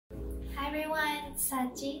everyone, it's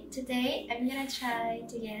Sachi. Today I'm gonna try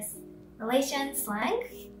to guess Malaysian slang.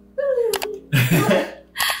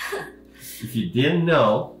 If you didn't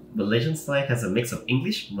know, Malaysian slang has a mix of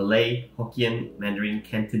English, Malay, Hokkien, Mandarin,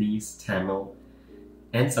 Cantonese, Tamil,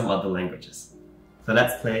 and some other languages. So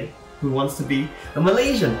let's play Who Wants to Be a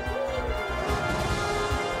Malaysian?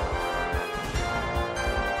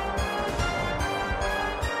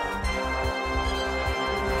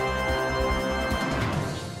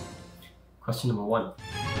 Question number 1.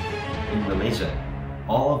 In Malaysia,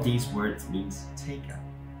 all of these words means take out,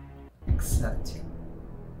 except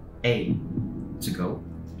A. To go,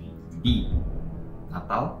 B.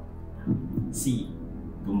 Tapau, C.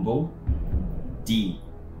 Bumbung, D.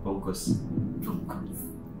 Bungkus.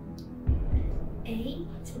 A.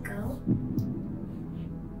 To go,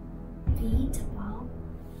 B. Tapau,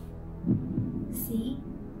 C.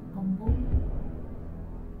 Bumbung,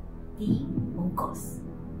 D. Bungkus.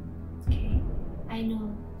 Okay, I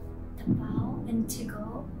know tapau and to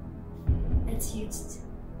go. It's used.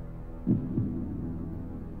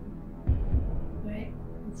 Right?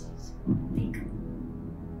 It's used. Think.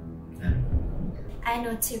 Yeah. I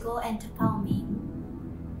know to go and tapau mean.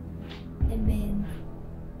 It means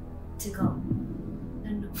to go. No,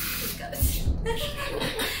 it goes.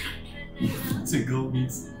 No. To go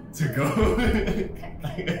means to go.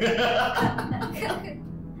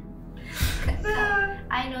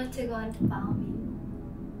 I know to go and tapau mean.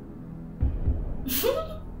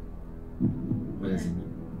 What does it mean?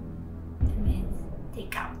 It means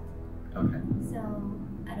take out. Okay. So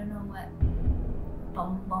I don't know what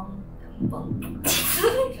bong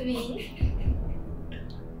mean.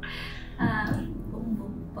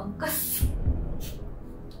 Bungkus.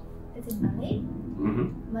 Is it Malay? Mm-hmm.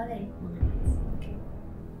 Malay. Okay.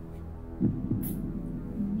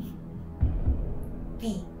 B.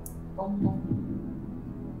 Bong.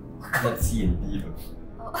 That's C and D.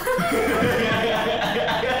 Oh.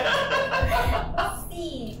 C.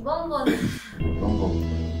 Bonbon. Bongbong.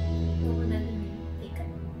 Bonbon doesn't mean take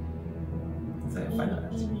out. Is that your final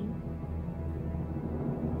answer? Evening.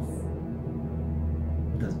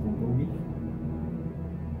 What does bongbong mean?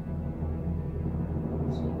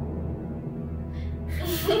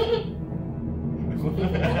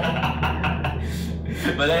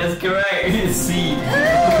 But that is correct. It's C.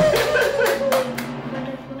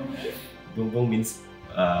 Bongbong means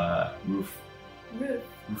roof.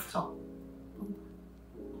 Rooftop.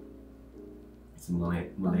 It's a Malay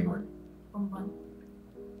word. Bonbon.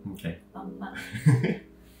 Okay. Bonbon.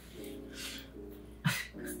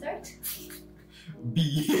 Start. B.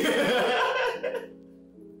 It's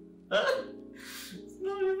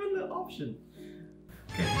not even the option.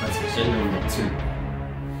 Okay, that's question number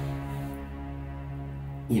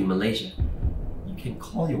 2. In Malaysia, you can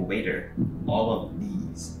call your waiter all of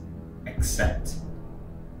these except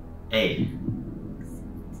A.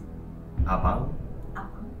 Abang,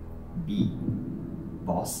 B.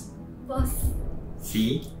 Boss, Boss.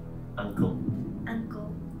 C. Uncle,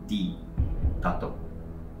 Uncle. D. Dato.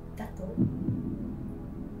 Dato.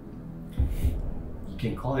 You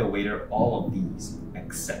can call your waiter all of these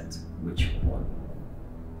except which one?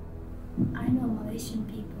 I know Malaysian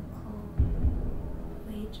people call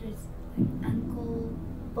waitress like uncle,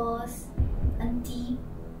 boss, auntie.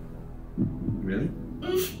 Really?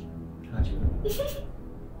 How'd you know?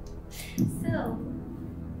 So,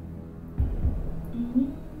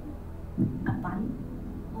 apan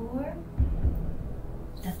or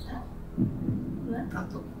tata? What?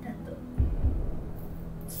 Dato. Dato.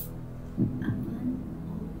 Apan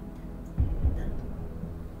or dato?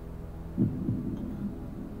 Apan.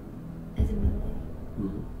 Is it Malay?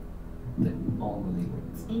 They're all Malay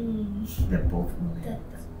words. They're both Malay.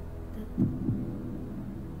 Dato.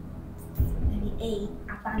 Maybe A.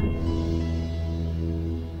 Apan.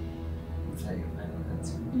 Is that your final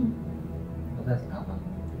answer? Well, that's abang.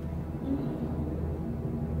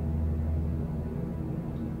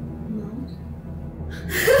 Mom.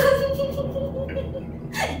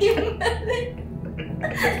 You Malay.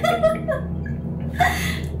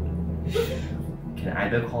 Can I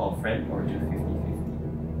either call a friend or do 50-50?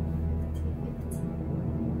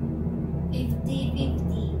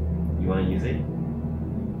 50-50. You want to use it?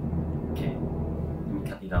 Okay. Let me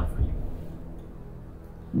cut it down for you.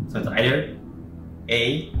 So it's either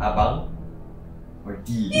A. Abang or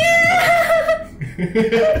D.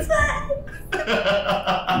 That's fine.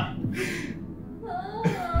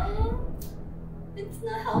 It's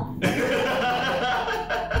not helpful.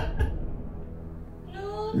 No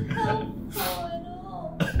helpful at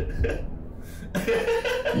all.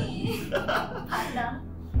 Padang.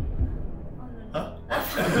 Oh, no.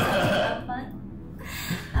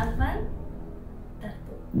 Apan.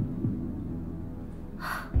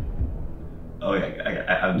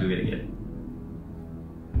 do it again.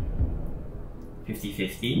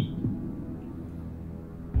 50-50.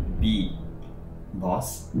 B.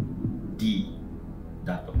 Boss. D.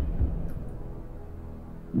 Dato.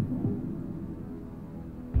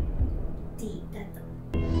 D. Dato.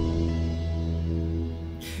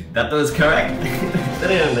 Dato is correct.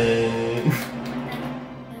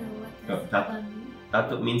 What Dato.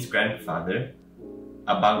 Dato means grandfather.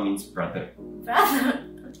 Abang means brother. Brother.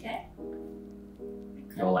 Okay.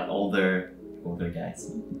 You know, like older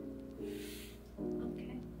guys.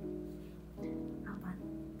 Okay. Abang.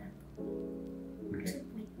 Dato. Okay.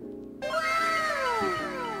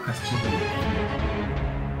 Question number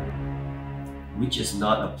 3. Which is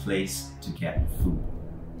not a place to get food?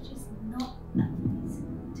 Which is not a place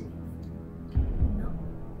to get no.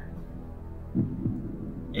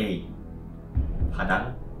 A.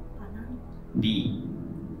 Padang. Padang. B.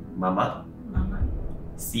 Mama. Mama.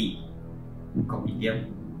 C.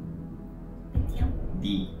 Kopitiam. Petiam.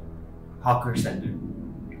 D. Hawker center.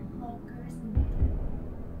 Hawker center.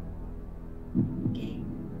 Okay.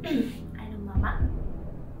 I know Mama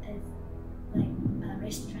is like a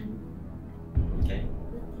restaurant. Okay.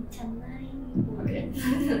 Roti canai. Okay.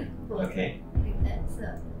 Okay. Like that.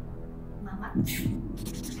 So Mama.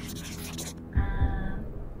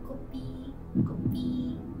 Kopi.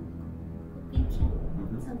 Kopitiam.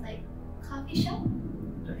 Sounds like coffee shop.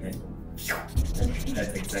 Okay.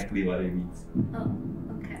 That's exactly what it means. Oh,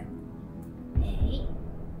 okay. A.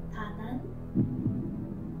 Padang.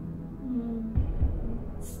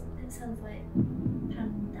 It sounds like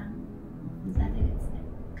pandang. So I think it's like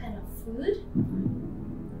kind of food.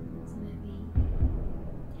 So maybe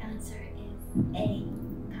the answer is A.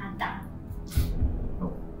 Padang.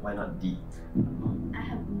 Oh, why not D? I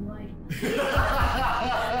have no idea.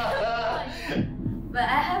 But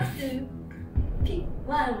I have to pick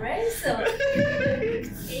one, right? So A.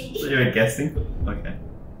 So you're guessing? Okay.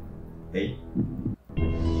 A.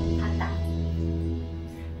 Padang.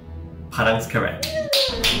 Padang's correct.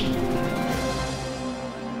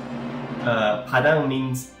 Padang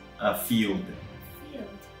means a field, Field.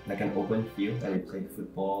 like an open field that we play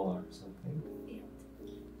football or something. Field.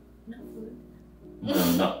 No food. No,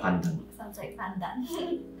 not pandan. Sounds like pandan.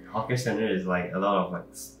 Hawker center is like a lot of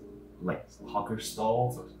like hawker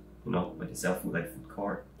stalls, or, you know, like they sell food, like food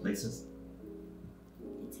court places.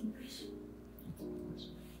 It's English.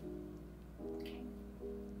 Okay.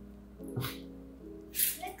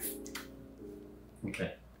 Next.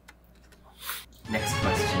 Okay. Next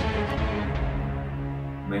question.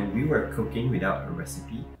 When we were cooking without a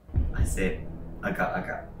recipe, I said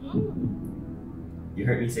agak-agak. You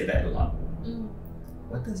heard me say that a lot.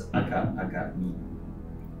 What does agak-agak mean?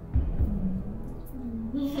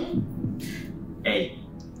 A.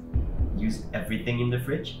 Use everything in the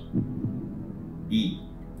fridge. B.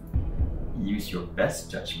 Use your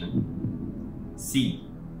best judgment. C.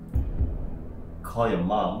 Call your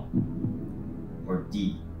mom. Or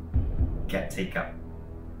D. Get takeout.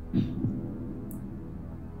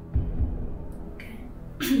 Okay.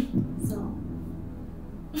 So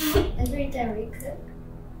every time we cook,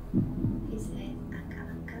 he says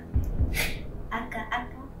aka. Aka.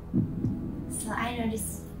 So I know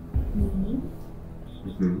this meaning.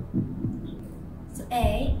 So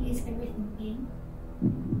A, use everything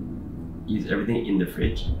Use everything in the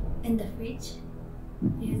fridge. in the fridge.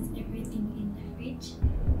 Use everything in the fridge.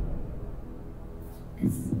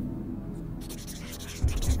 It's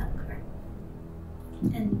not correct.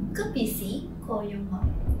 And could be C, call your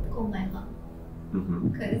mom. Call my mom.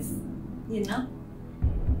 Because, you know,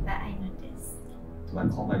 but I know this. Do I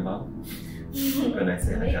call my mom when I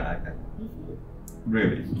say agak-agak?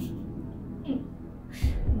 Really?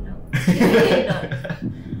 No. No.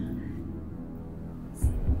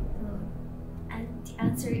 And the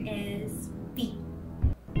answer is B.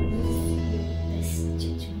 Use your best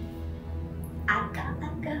judgment.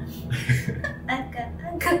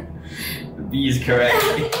 Aka. B is correct.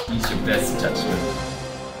 Use your best judgment.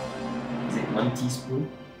 Is it 1 teaspoon?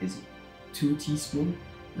 Is it 2 teaspoons?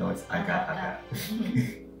 No, it's agak-agak.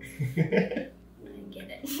 I get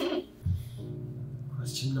it.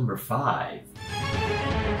 Question number 5.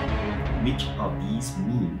 Which of these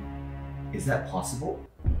mean? Is that possible?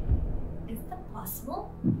 Is that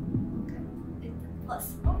possible? Okay. Is that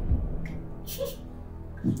possible? Okay.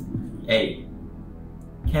 A.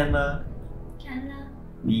 Kenla. Canla.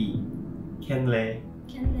 B. Kenle.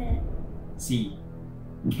 Canle. C.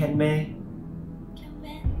 Kenme.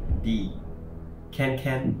 Canme. D. Ken.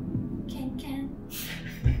 Can.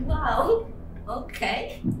 Wow.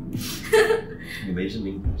 Okay. Malaysian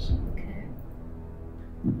English. Okay.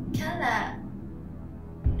 Canla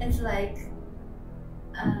is like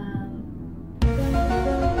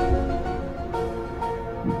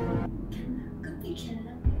Could be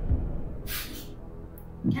Canada.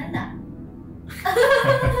 Canada.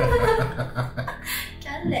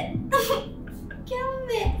 Canada.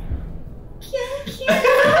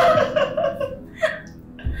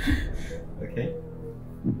 Okay.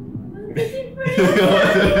 What's the difference?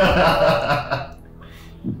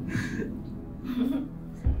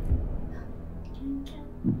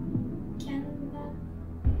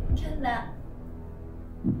 Canada.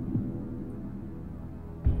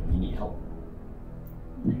 You need help?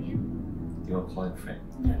 Not yet. Do you want to call your friend?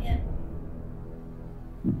 Not yet.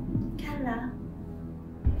 Canada.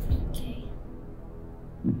 Okay.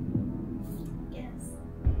 Yes.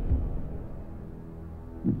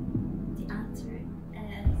 The answer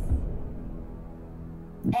is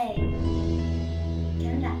A.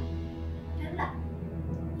 Canada. Canada.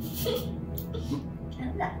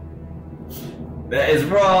 Canada. That is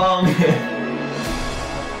wrong!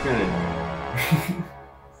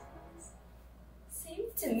 Same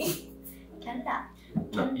to me. Canada.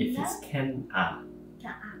 No, if it's can-a,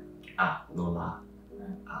 no la,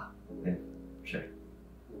 then sure.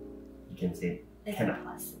 You can say It's Canada.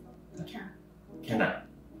 impossible. Can-a.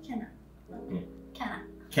 Canada. Yeah. Canada.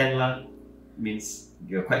 Can-la means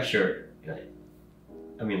you're quite sure. Like,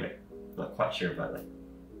 I mean, like, not quite sure, but like,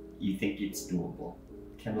 you think it's doable.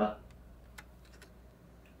 Can-la.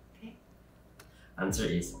 Okay. Answer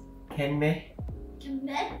is can me.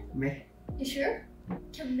 Canada. Me. You sure?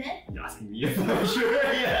 Canada. You're asking me if I'm sure. You're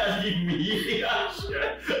asking me. I'm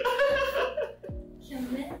sure.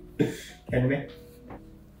 Canada. Can me.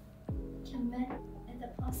 Canada. Is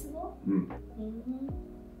that possible?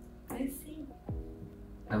 Let's see.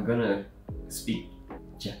 I'm gonna speak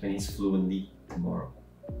Japanese fluently tomorrow.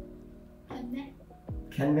 Canada.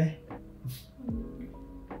 Can me?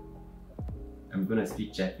 I'm gonna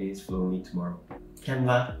speak Japanese fluently tomorrow. Can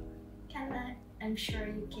la? Canada. I'm sure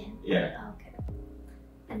you can. Yeah. Okay.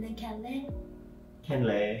 And then Canada. Can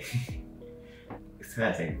lay. It's kind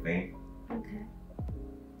of the same thing. Okay.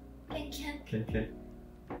 Can.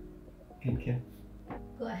 Can.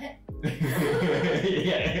 Go ahead.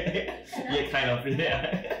 Yeah. Yeah, kind of.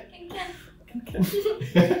 Yeah. Can.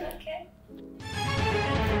 Okay.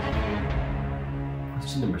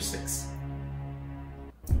 Question number 6.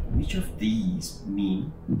 Which of these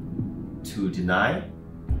mean to deny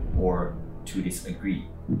or to disagree?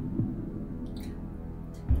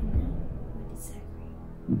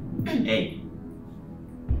 A.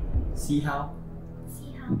 See how?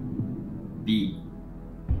 See how? B.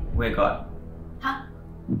 Where God? Huh?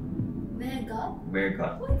 Where God? Where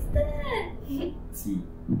God? What's that? C.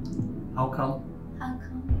 How come? How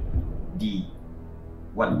come? D.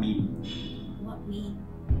 What mean? What mean?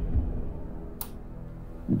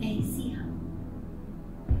 A. See how?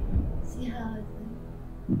 See how it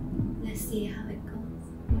goes. Let's see how it goes.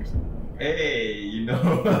 Or something like that. Hey, you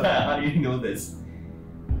know. How do you know this?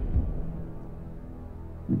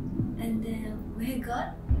 And then where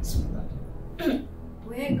God?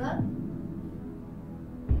 Where God?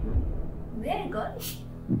 Where God?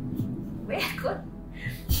 Where God?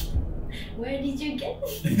 Where did you get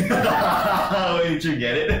it? Where did you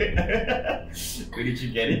get it? Where did you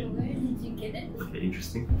get it? Where did you get it? Okay,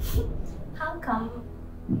 interesting. How come?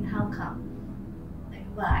 And how come? Like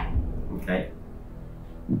why? Okay.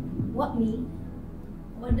 What mean?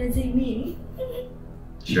 What does it mean?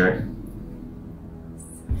 Sure.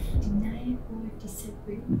 Deny or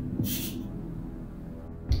disagree?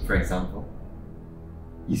 For example,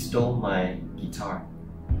 you stole my guitar.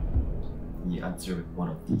 You answer with one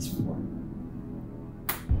of these 4.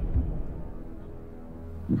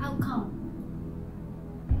 How come?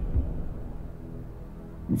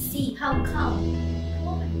 See, how come? Come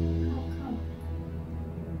on, how come?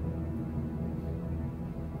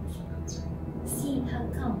 See, how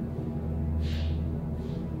come?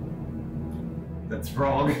 That's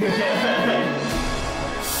wrong.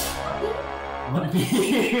 What mean?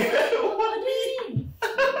 What do you mean?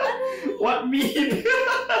 What mean?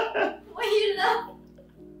 Why you laugh?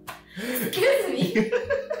 Excuse me.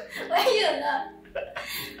 Why you laugh?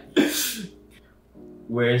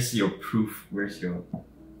 Where's your proof? Where's your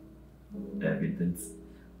evidence?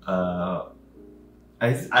 I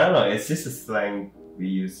don't know. It's just a slang we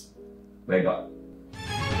use. Where God?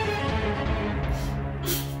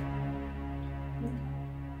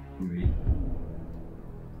 Read.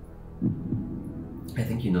 I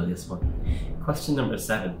think you know this one. Question number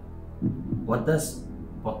 7. What does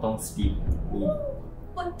potong steam mean?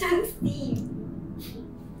 What does steam?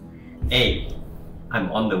 A.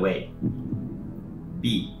 I'm on the way.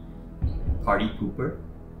 B. Party pooper.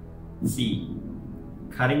 C.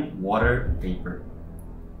 Cutting water vapor.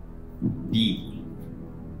 B.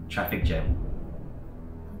 Traffic jam.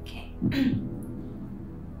 Okay.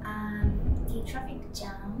 The traffic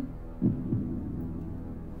jam.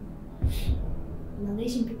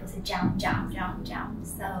 Malaysian people say jam, jam, jam, jam.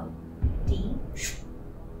 So D.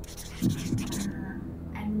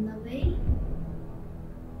 I'm in the way.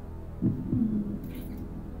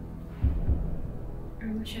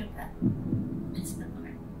 I'm not sure, but it's not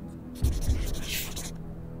correct.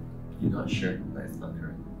 You're not sure, but it's not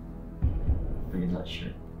correct. But you're not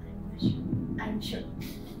sure. I'm sure.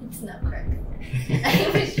 It's not correct.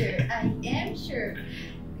 I'm sure. I am sure.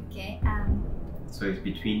 Okay. So it's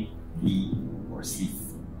between B or C.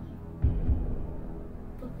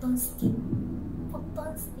 Photon steam.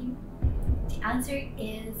 Photon steam. The answer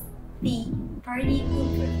is B. Party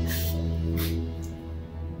pooper.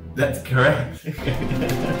 That's correct.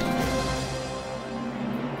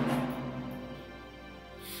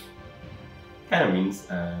 Kind of means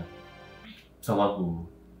someone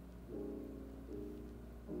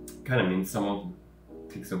who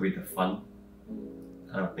takes away the fun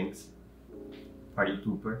kind of things. Party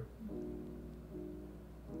pooper.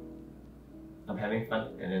 I'm having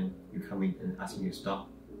fun, and then you come in and ask me to stop.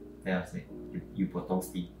 Then I'll say, you potong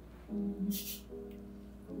steam. Number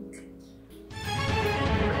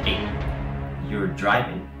 8. You're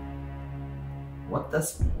driving. What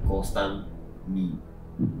does Gostan mean?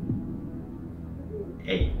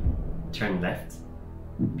 A. Turn left.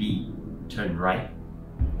 B. Turn right.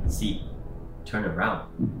 C. Turn around.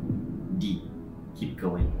 D. Keep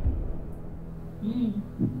going.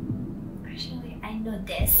 Actually, I know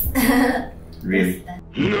this. Really?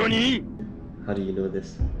 NANI? How do you know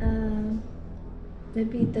this?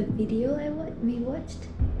 Maybe the video we watched,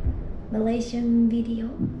 Malaysian video,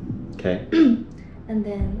 Okay. and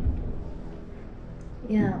then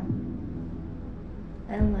yeah,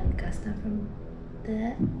 I learned Gasta from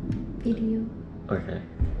that video. Okay.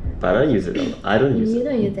 But I don't use it though. I don't use You it.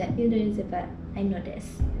 don't use it. You don't use it, but I know this.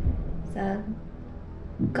 So,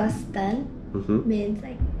 Gastan means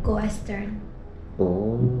like go western.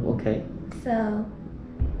 Oh, okay. So,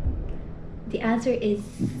 the answer is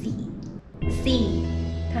C. C.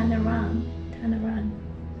 Turn around. Turn around.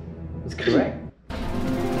 It's correct.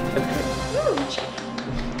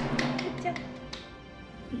 Good job.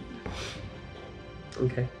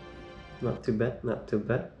 Okay. Not too bad, not too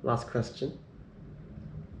bad. Last question.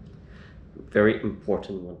 Very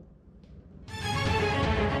important one.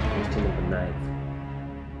 Question number 9.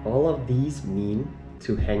 All of these mean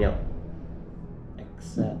to hang out.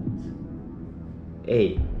 Except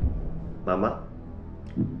A. Mama.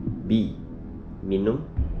 B. Minum.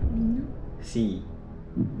 C.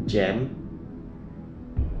 Jam.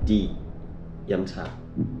 D. Yamcha.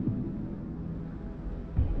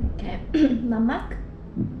 Okay. Mamak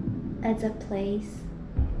as a place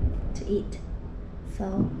to eat.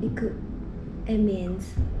 So it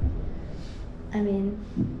means, I don't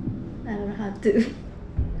know how to.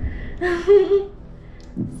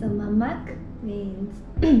 So mamak means,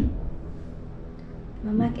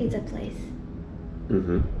 mamak is a place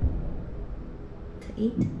to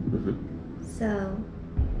eat. So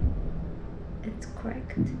it's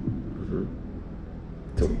correct.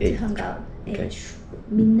 So To 8. hang out. Okay.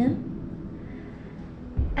 Minam.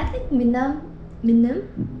 I think Minam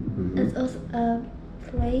is also a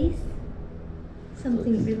place,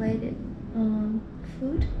 something Place. related.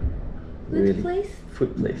 Food Really? place.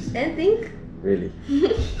 Food place. I think. Really?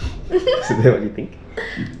 Is that what you think?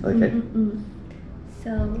 Okay.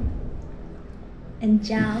 So, and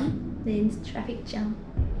jam means traffic jam.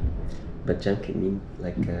 But jam can mean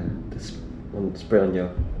like on spray on your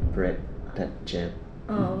bread. That jam.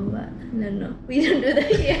 Oh, but no, we don't do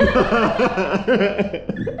that here.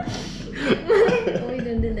 We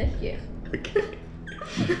don't do that here. Okay.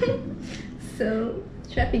 So,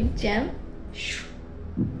 traffic jam.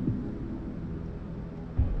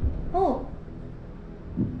 Oh,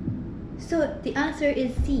 so the answer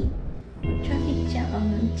is C. Traffic jam.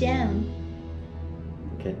 Jam.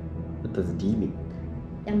 Okay. What does D mean?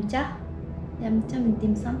 Yamcha. Yamcha means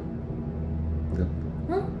dim sum. No.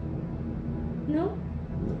 Huh? No?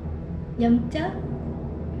 Yamcha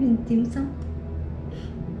means dim sum.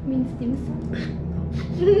 Means dim sum.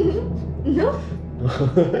 No?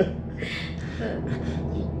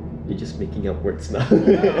 You're just making up words now. No,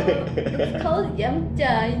 it's called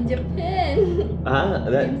yamcha in Japan. Dim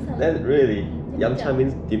sum. That really. Yamcha. Yamcha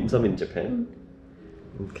means dim sum in Japan.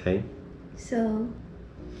 Okay. So,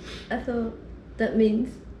 I thought that means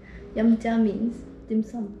yamcha means dim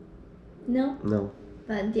sum. No? No.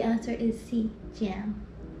 But the answer is C. Jam.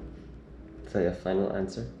 Is that your final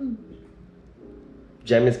answer?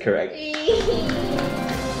 Jam is correct.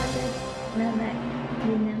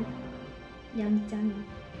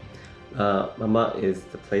 Mama is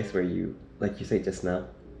the place where you, like you said just now,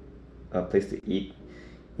 a place to eat.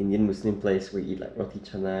 Indian Muslim place where you eat like roti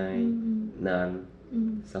canai, naan,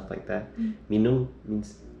 stuff like that. Minum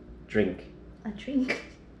means drink. A drink,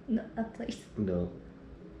 not a place. No.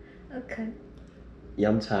 Okay.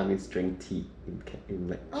 Yam cha means drink tea in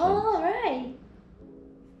like. Oh, right.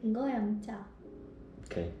 Ngo yam cha.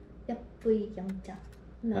 Okay. Yapui yam cha.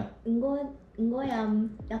 No. Huh? Ngo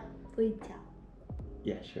yam yapui cha.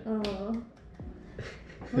 Yeah, sure. Oh.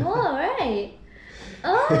 Oh, right.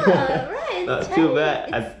 Oh, right. Not Chinese. too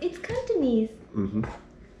bad. It's Cantonese.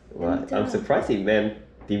 Well, I'm surprised he meant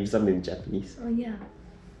dim sum in Japanese. Oh, yeah.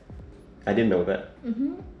 I didn't know that.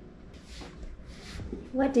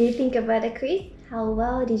 What do you think about the quiz? How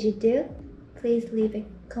well did you do? Please leave a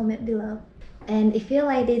comment below. And if you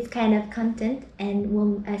like this kind of content and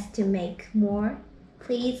want us to make more,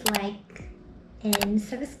 please like and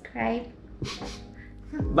subscribe.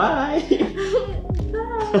 Bye!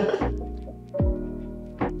 Bye!